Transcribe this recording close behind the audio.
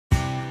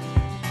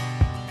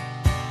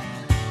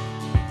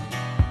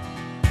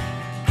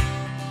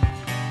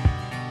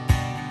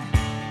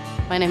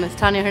My name is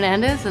Tannia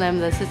Hernandez, and I'm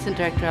the Assistant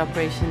Director of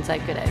Operations at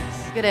Good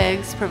Eggs. Good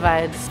Eggs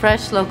provides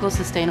fresh, local,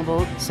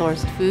 sustainable,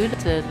 sourced food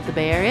to the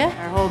Bay Area.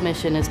 Our whole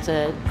mission is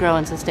to grow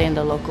and sustain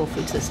the local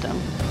food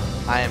system.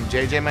 I am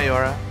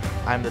Mayora.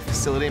 I'm the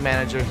Facility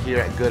Manager here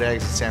at Good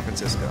Eggs in San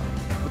Francisco.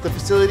 With the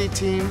facility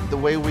team, the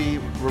way we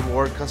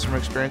reward customer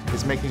experience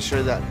is making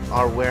sure that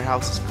our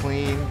warehouse is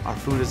clean, our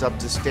food is up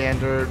to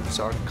standard,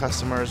 so our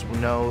customers will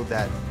know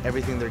that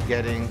everything they're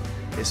getting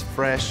is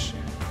fresh,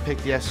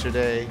 picked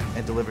yesterday,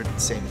 and delivered the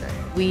same day.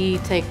 We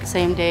take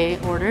same-day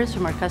orders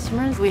from our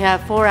customers. We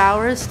have 4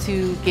 hours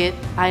to get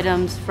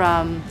items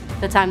from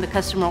the time the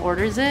customer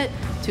orders it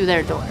to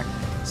their door.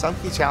 Some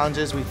key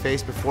challenges we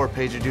faced before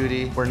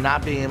PagerDuty were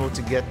not being able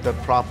to get the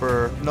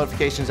proper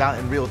notifications out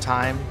in real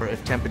time, or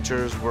if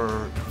temperatures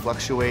were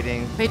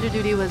fluctuating.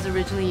 PagerDuty was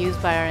originally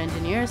used by our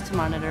engineers to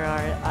monitor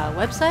our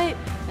website,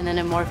 and then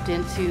it morphed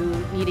into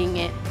needing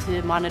it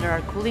to monitor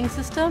our cooling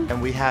system.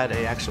 And we had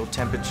an actual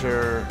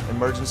temperature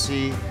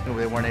emergency, and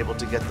we weren't able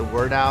to get the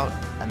word out.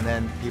 And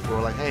then people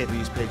were like, hey, we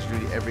use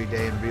PagerDuty every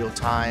day in real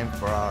time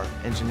for our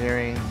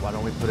engineering. Why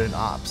don't we put it in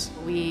ops?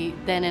 We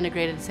then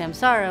integrated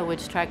Samsara,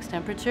 which tracks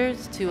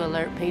temperatures, to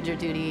alert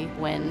PagerDuty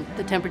when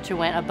the temperature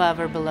went above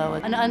or below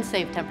an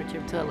unsafe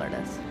temperature to alert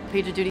us.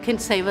 PagerDuty can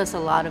save us a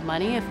lot of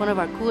money. If one of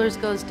our coolers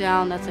goes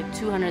down, that's like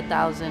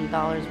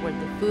 $200,000 worth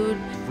of food.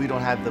 If we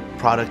don't have the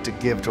product to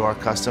give to our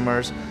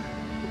customers,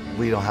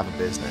 we don't have a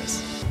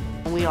business.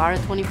 We are a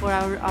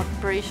 24-hour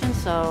operation,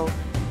 so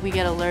we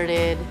get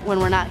alerted when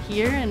we're not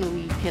here, and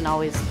we can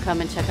always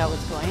come and check out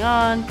what's going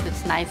on.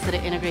 It's nice that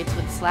it integrates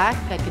with Slack.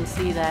 I can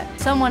see that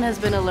someone has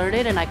been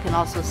alerted, and I can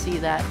also see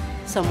that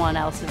someone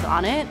else is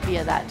on it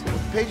via that tool.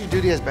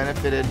 PagerDuty has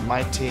benefited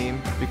my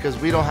team because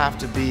we don't have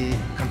to be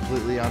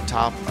completely on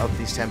top of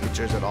these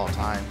temperatures at all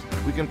times.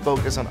 We can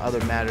focus on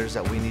other matters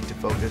that we need to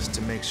focus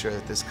to make sure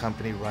that this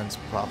company runs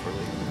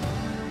properly.